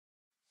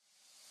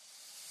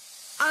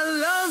I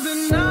love the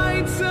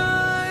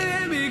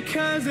nighttime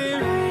because it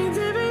rains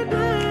every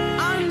day.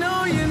 I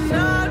know you're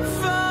not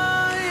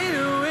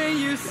fine when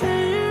you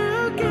say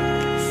you're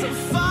okay. So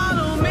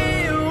follow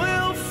me and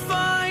we'll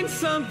find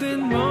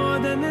something more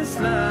than this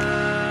light.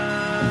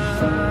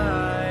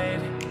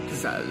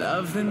 'Cause I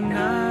love the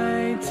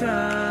nighttime.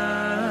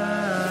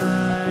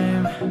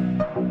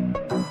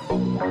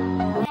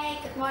 Hi,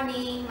 good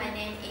morning. My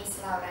name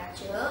is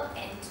Anastassja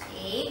and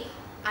today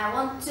I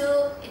want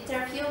to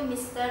interview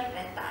Mr.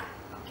 Reta.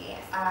 Okay,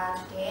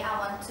 today I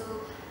want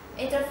to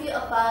interview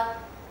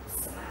about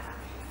Semarang.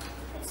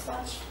 Let's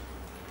watch.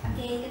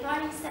 Okay, good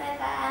morning, Mr.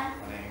 Reta.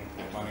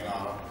 Good morning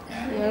all.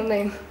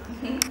 Morning.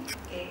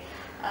 Okay,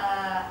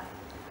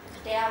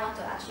 today I want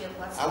to ask you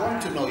about I want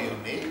to know your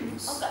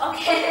names.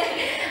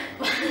 Okay.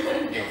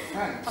 Your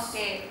friends.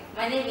 Okay,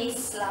 my name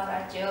is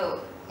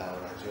Anastassja.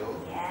 Laura Joe.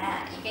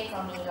 Yeah, you can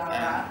call me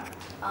Laura.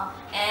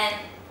 And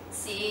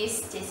she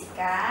is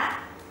Jessica,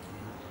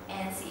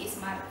 and she is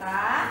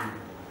Marta,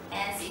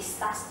 and she is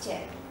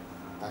Tasja.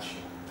 Tasha.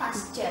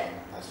 Tasja.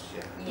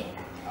 Tasha. Yeah.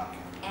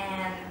 Okay.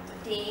 And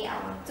today I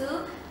want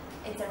to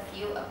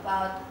interview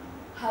about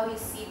how you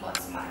see about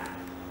Semarang.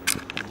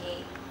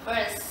 Okay.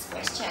 First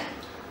question.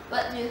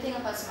 What do you think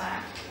about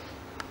Semarang?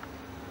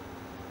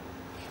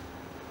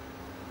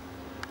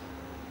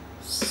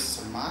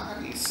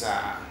 Semarang is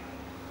a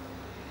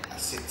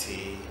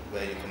city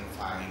where you can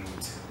find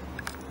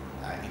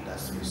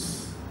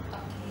industries.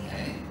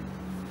 Okay.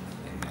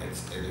 And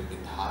it's a little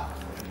bit hot.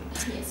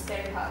 Yes,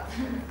 very hot.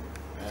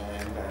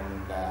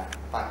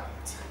 But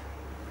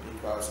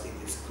because it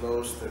is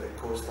close to the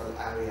coastal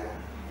area,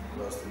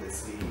 close to the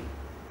sea,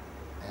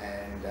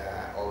 and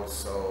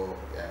also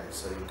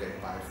so you can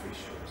buy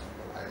fish. For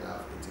example, I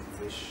love eating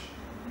fish,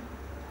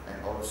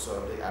 and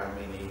also there are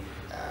many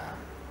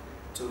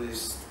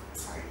tourist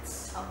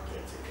sites. Okay.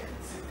 That you can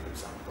see, for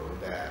example,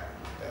 the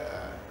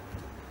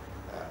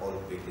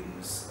old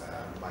buildings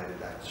by the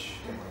Dutch,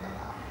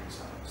 Cattleya, and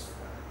so on.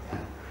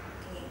 Yeah.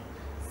 Okay,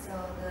 so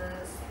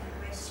the second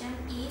question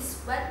is,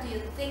 what do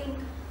you think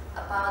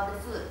about the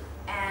food?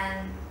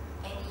 And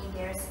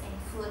there's any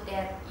food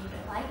that you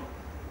don't like?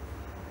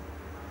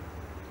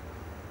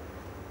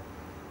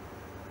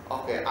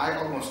 Okay, I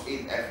almost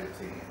eat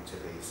everything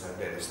actually, so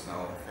there is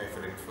no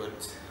favorite food.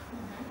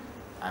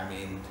 I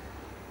mean,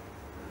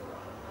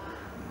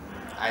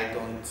 I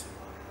don't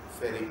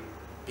very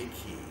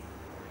picky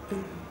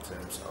in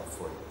terms of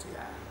food,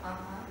 yeah.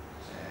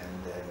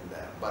 And then,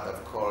 but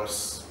of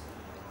course,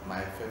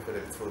 my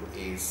favorite food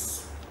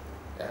is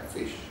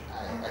fish.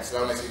 As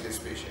long as it is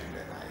fish, and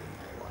then I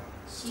want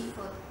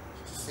Seafood.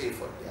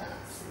 seafood, yeah,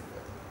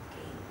 seafood.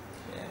 Okay.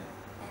 Yeah.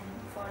 And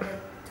for the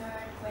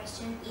third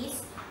question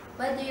is,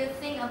 what do you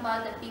think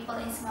about the people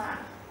in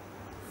Semarang?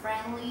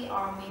 Friendly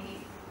or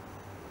maybe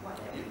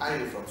whatever? Are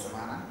you from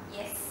Semarang?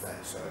 Yes.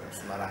 So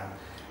Semarang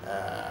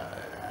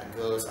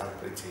girls are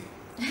pretty.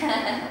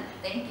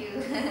 Thank you.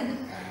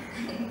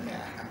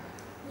 Yeah.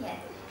 Yeah.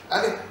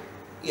 Okay.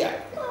 Yeah.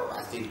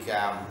 I think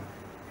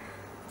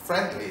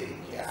friendly.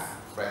 Yeah,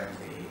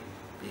 friendly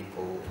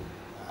people.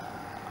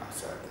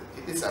 So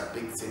it is a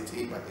big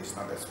city, but it's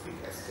not as big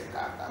as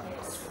Jakarta. Of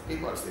course, but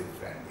people are still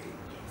friendly.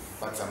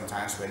 Yes. But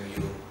sometimes when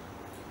you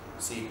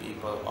see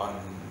people on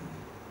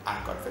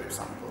angkot, for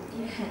example,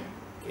 Yeah.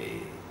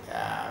 okay,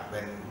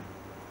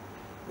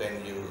 when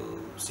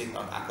you sit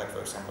on angkot,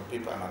 for example,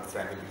 people are not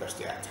friendly because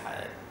they are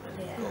tired. When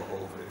Yeah. you go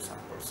home, for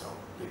example, so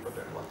people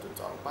don't want to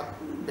talk. But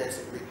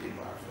basically,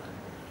 people are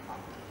friendly.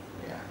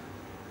 Yeah.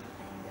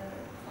 And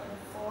for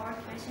the fourth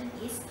question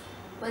is,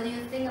 what do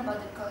you think about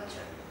the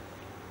culture?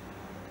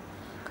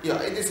 Yeah,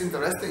 it is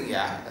interesting.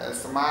 Yeah,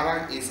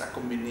 Semarang is a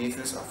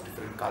combination of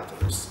different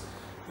cultures.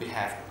 We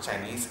have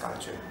Chinese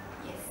culture.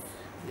 Yes.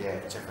 We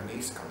have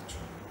Japanese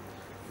culture.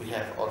 We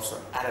have also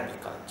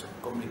Arabic culture.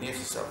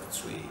 Combinations of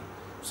three.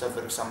 So,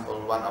 for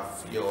example, one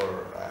of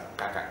your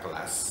kakak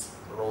class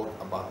wrote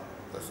about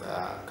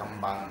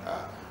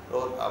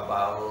wrote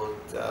about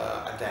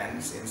a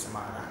dance in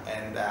Semarang,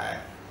 and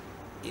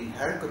in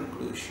her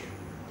conclusion,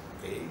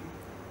 okay,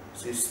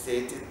 she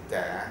stated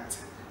that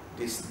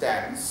this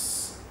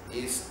dance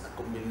is a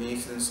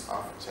combination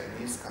of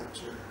Chinese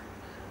culture,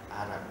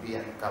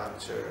 Arabian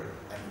culture,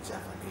 and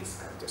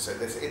Japanese culture. So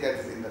that is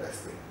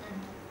interesting.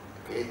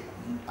 Okay,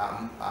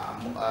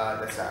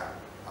 that's a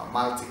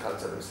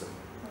multiculturalism,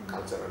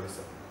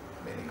 culturalism,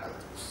 many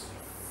cultures.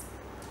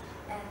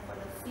 And for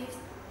the fifth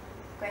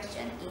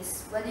question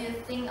is, what do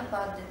you think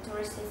about the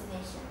tourist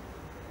destination?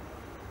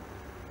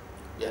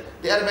 Yeah,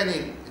 there are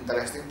many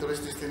interesting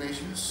tourist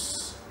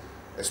destinations,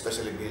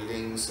 especially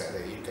buildings.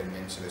 You can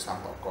mention the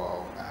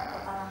Sampokong,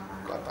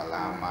 Kota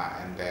Lama,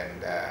 and then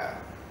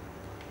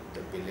the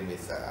building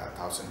with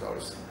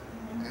 $1,000.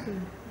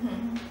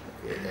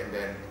 Okay, and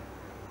then,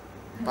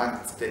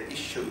 but the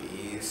issue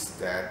is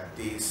that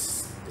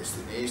these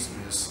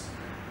destinations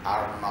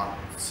are not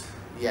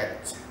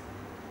yet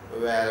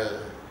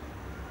well.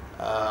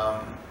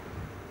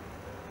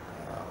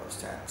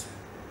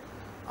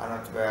 Are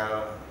not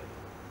well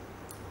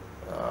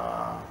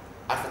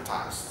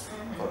advertised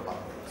for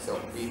public, so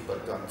people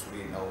don't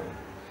really know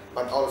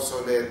but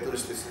also the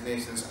tourist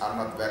destinations are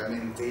not well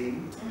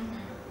maintained.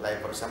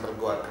 Like for example,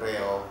 Goa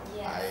Creo,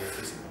 I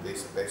visited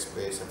this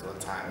place several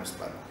times,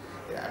 but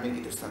yeah, I mean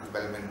it is not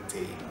well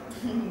maintained.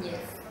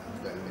 Yes.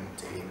 Not well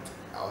maintained.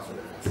 Also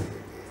the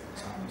facilities and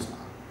so on and so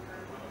on.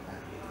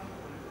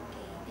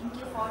 Okay, thank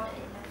you for the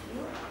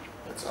interview.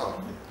 That's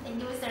all. Thank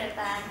you, Mr.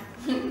 Retan.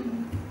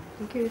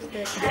 Thank you,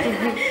 Mr.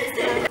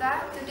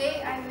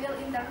 Today I will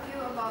interview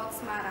about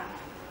Semarang.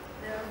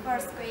 The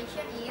first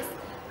question is,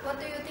 what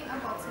do you think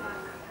about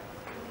Semarang?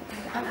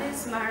 I think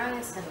Semarang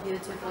is a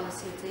beautiful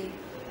city,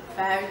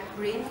 very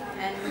green,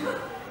 and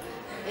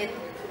it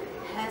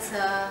has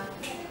a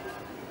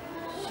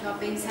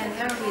shopping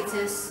center which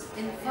is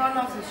in front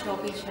of the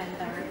shopping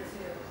center.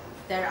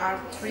 There are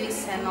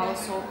trees and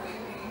also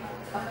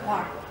a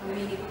park, a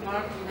mini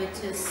park,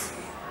 which is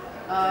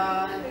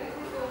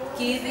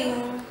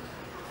giving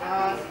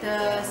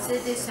the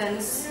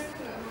citizens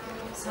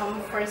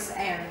some fresh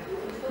air.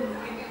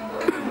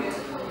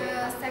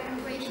 The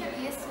second question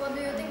is, what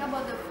do you think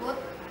about the food?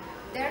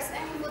 There's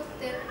any food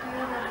that you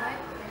don't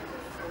like?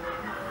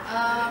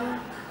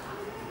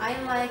 I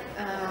like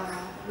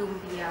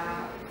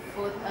lumpia.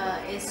 Food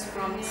is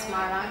from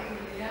Semarang,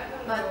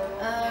 but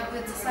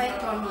which I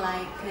don't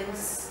like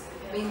is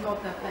wingko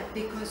babat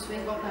because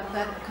wingko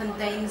babat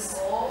contains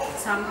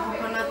some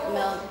coconut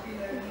milk.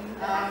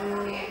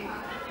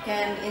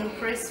 Can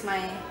increase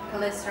my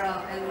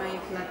cholesterol and my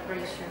blood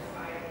pressure.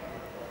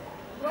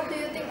 What do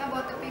you think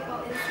about the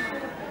people in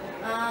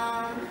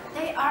Semarang?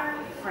 They are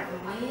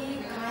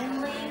friendly,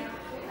 kindly,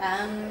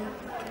 and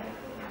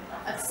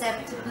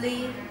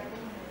acceptably.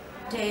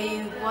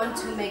 They want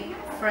to make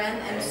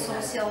friends and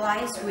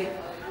socialize with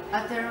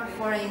other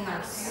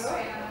foreigners.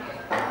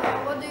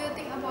 What do you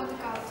think about the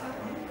culture?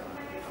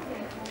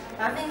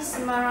 I think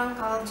Semarang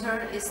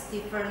culture is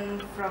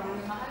different from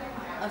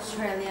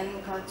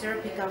Australian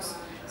culture because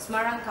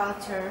Semarang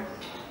culture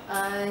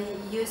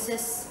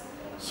uses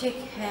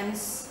shake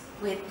hands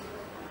with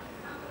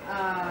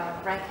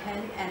right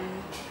hand, and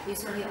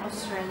usually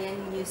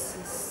Australian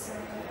uses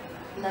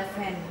left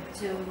hand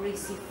to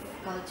receive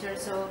culture.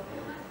 So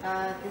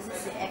this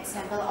is the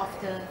example of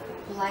the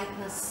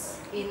politeness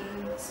in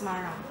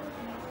Semarang.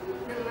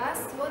 The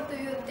last, what do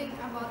you think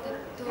about the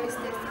tourist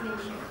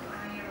destination?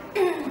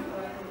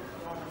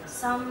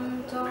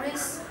 Some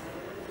tourists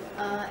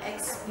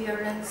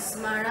experience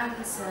Semarang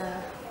as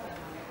a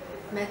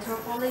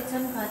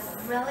metropolitan but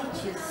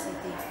religious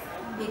city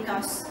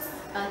because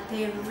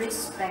they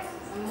respect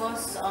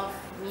most of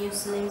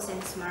Muslims in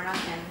Semarang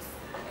and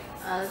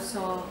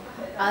also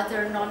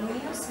other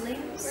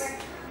non-Muslims.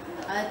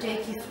 They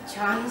give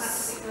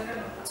chance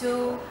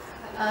to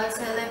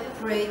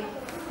celebrate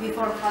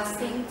before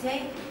fasting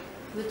day,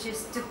 which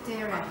is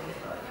Cattleya,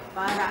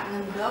 para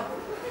ngendok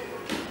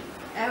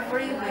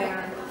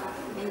everywhere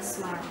in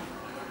Semarang.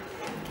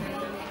 Okay,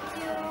 thank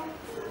you.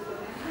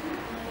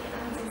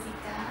 I'm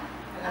Jessica.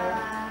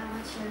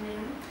 What's your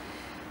name?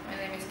 My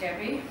name is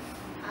Dewi.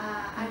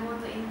 I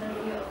want to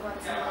interview about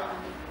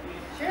Semarang.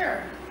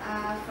 Sure.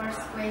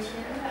 First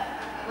question,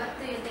 what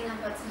do you think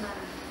about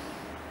Semarang?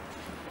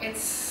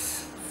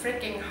 It's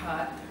freaking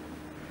hot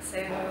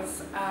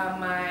since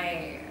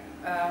my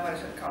what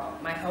is it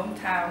called? My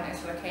hometown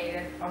is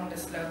located on the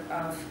slope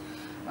of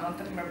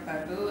Mountain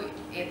Merbabu.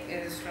 It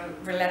is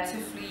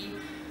relatively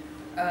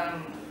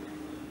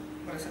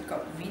what is it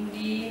called?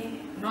 Windy,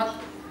 not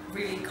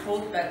really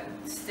cold, but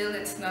still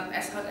it's not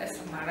as hot as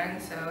Semarang.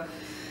 So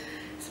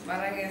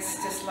Semarang is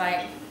just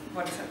like,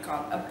 what is it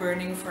called? A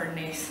burning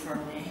furnace for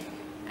me.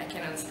 I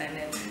cannot stand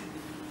it.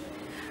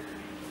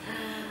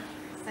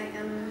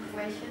 Second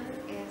question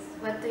is,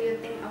 what do you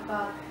think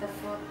about the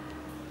food?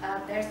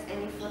 There's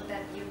any food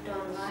that you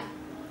don't like?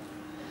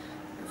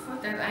 The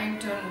food that I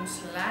don't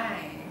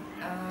like,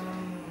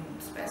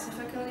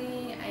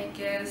 specifically, I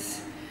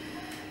guess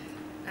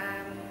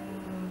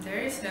there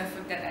is no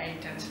food that I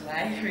don't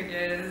like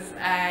because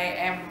I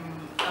am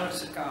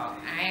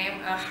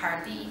a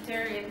hearty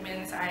eater. It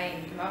means I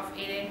love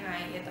eating.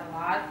 I eat a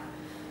lot,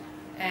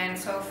 and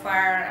so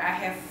far I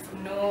have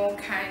no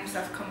kinds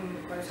of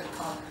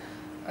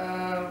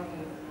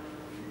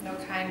no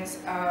kinds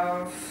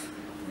of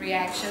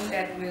reaction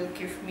that will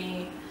give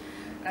me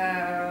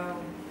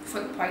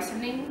food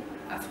poisoning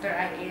after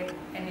I eat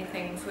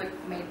anything food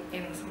made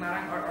in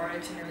Semarang or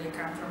originally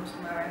come from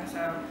Semarang. So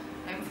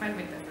I'm fine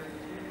with the food.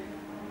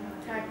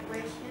 Third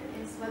question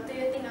is, what do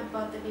you think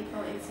about the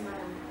people in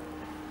Semarang?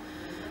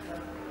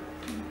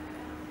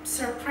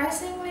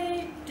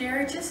 Surprisingly,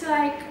 they're just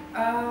like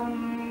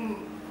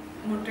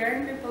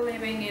modern people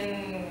living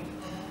in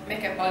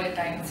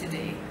metropolitan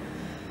city,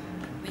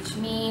 which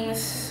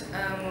means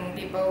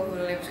people who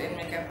live in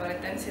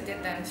metropolitan city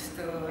tends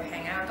to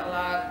hang out a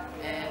lot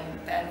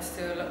and tends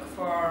to look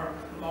for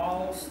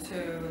malls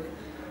to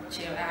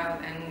chill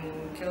out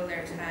and kill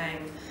their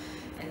time,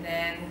 and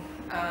then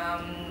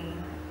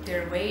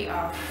their way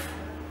of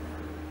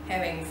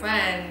having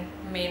fun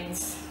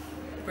means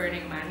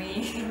burning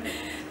money.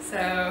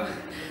 So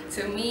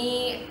to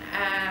me,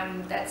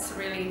 that's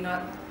really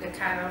not the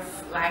kind of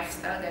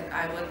lifestyle that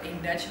I would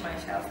indulge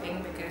myself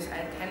in, because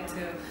I tend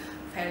to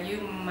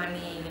value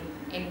money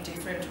in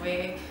different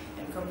way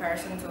in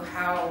comparison to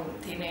how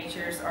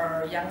teenagers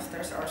or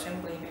youngsters or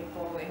simply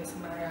people in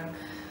Semarang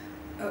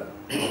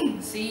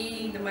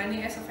see the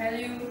money as a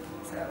value.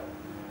 So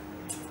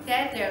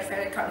yeah, they are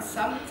very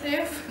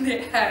consumptive.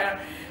 They are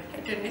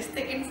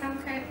hedonistic in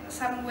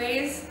some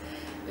ways,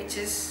 which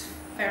is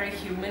very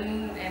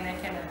human, and I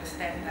can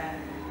understand that.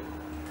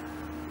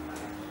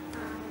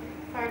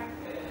 Third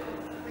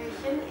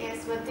question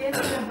is, what do you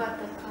think about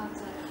the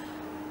culture?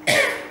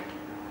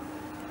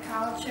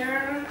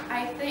 Culture,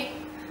 I think,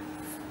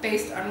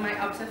 based on my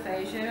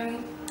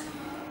observation,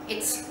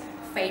 it's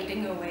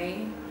fading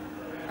away.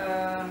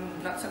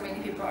 Not so many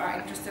people are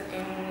interested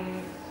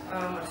in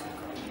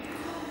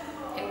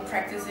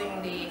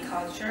practicing the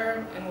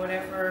culture in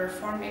whatever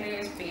form it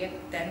is, be it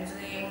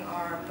dancing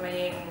or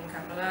playing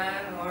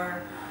gamelan,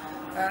 or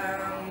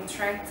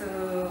try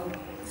to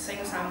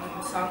sing some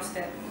songs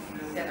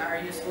that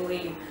are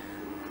usually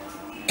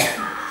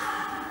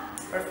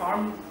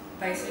performed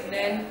by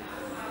Sinden.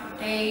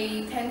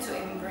 They tend to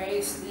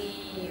embrace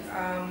the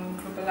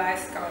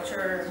globalized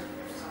culture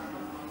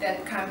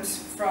that comes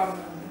from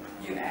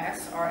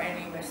US or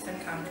any Western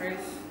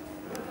countries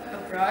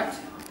abroad.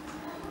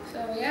 So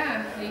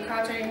yeah, the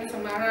culture in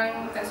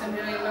Semarang doesn't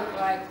really look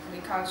like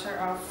the culture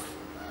of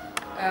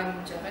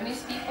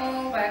Japanese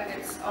people, but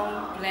it's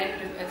all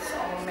blended, it's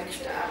all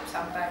mixed up.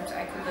 Sometimes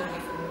I couldn't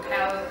even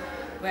tell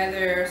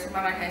whether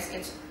Semarang has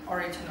its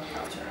original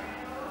culture.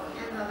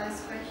 And the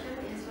last question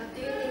is, what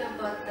do you think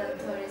about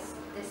the tourist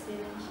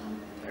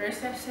destination?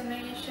 Tourist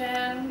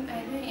destination,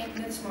 I think it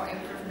needs more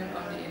improvement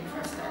on the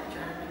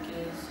infrastructure,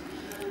 because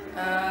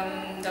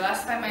the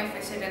last time I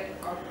visited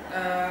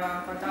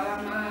Kota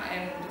Lama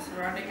and the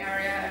surrounding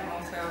area, and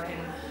also in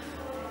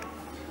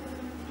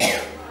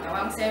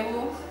Lawang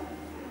Sewu,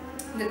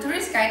 the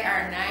tourist guides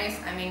are nice.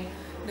 I mean,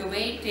 the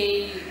way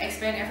they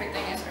explain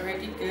everything is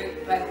already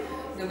good, but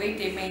the way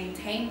they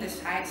maintain the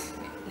sites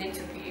need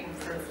to be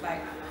improved.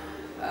 Like,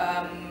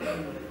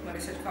 what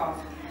is it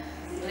called?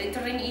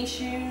 Littering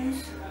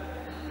issues,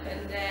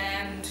 and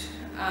then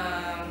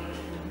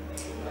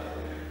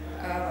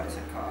what is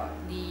it called?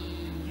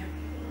 The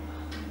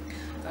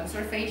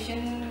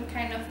conservation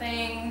kind of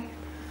thing.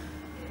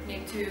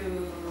 Need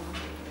to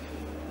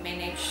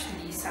manage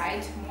the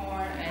site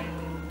more, and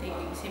they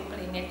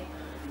simply need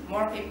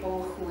more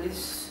people who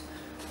is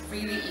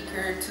really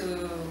eager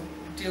to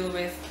deal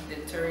with the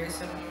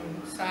tourism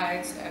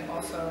sites and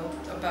also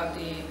about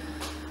the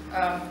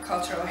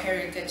cultural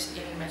heritage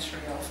in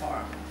material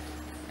form.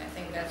 I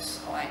think that's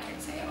all I can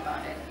say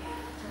about it.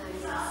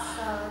 So,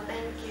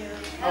 thank you.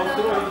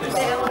 Hello,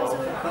 today I want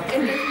to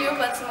interview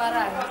about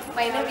Semarang.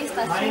 My name is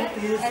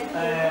Anastassja, and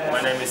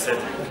My name is Dewi.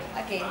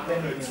 okay.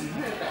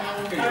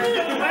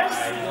 The first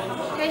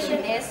question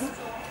is,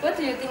 what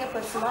do you think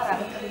about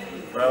Semarang?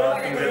 Well, I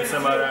think that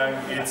Semarang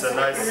is a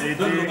nice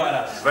city,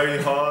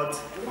 very hot,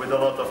 with a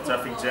lot of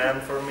traffic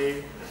jam for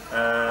me.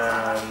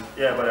 And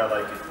yeah, but I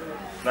like it.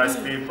 Nice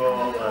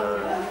people,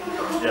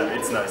 yeah,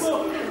 it's nice.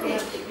 Okay.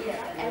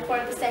 And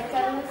for the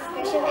second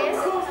question is,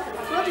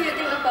 what do you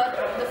think about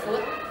the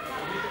food?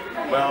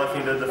 Well, I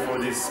think that the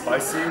food is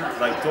spicy,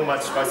 like too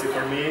much spicy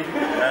for me,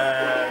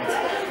 and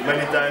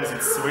many times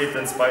it's sweet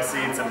and spicy,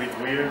 it's a bit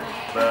weird,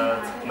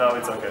 but no,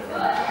 it's okay for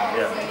me.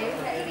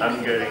 Yeah, I'm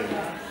getting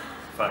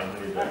fine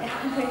with that.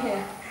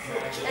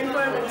 And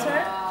for the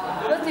third,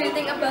 what do you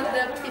think about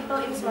the people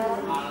in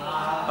Semarang?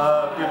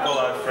 People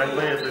are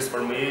friendly, at least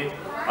for me,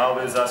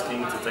 always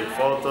asking to take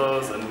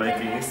photos and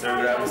making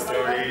Instagram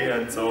story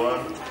and so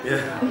on. Yeah,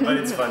 but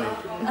it's funny.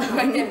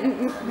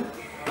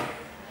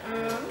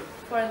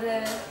 For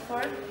the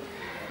fourth,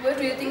 what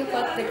do you think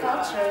about the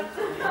culture?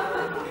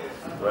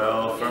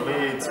 Well, for me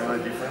it's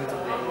really different to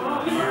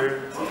be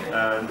here,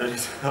 and there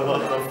is a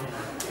lot of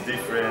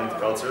different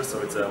cultures, so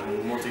it's a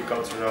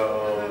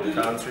multicultural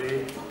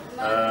country.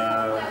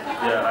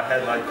 Yeah, I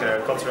had like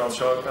a cultural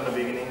shock in the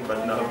beginning,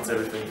 but now it's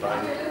everything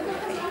fine.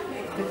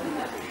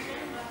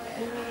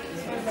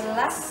 The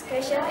last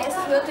question is,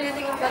 what do you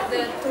think about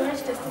the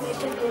tourist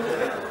destination in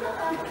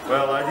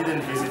Well, I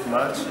didn't visit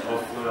much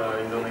of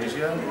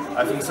Indonesia.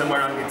 I think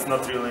Semarang it's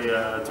not really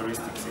a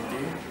touristic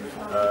city.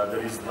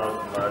 There is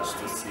not much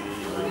to see,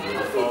 very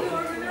beautiful.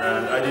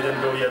 And I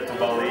didn't go yet to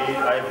Bali.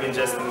 I've been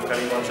just in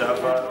Karimun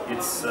Java.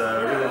 It's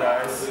really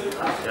nice.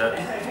 Yeah.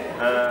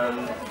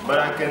 But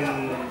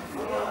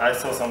I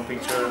saw some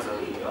pictures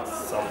and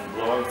some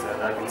blogs,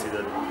 and I can see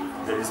that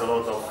there is a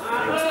lot of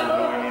things to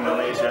do in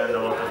Indonesia and a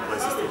lot of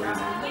places to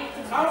visit.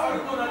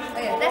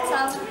 Okay, that's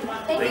all.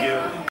 Thank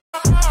you.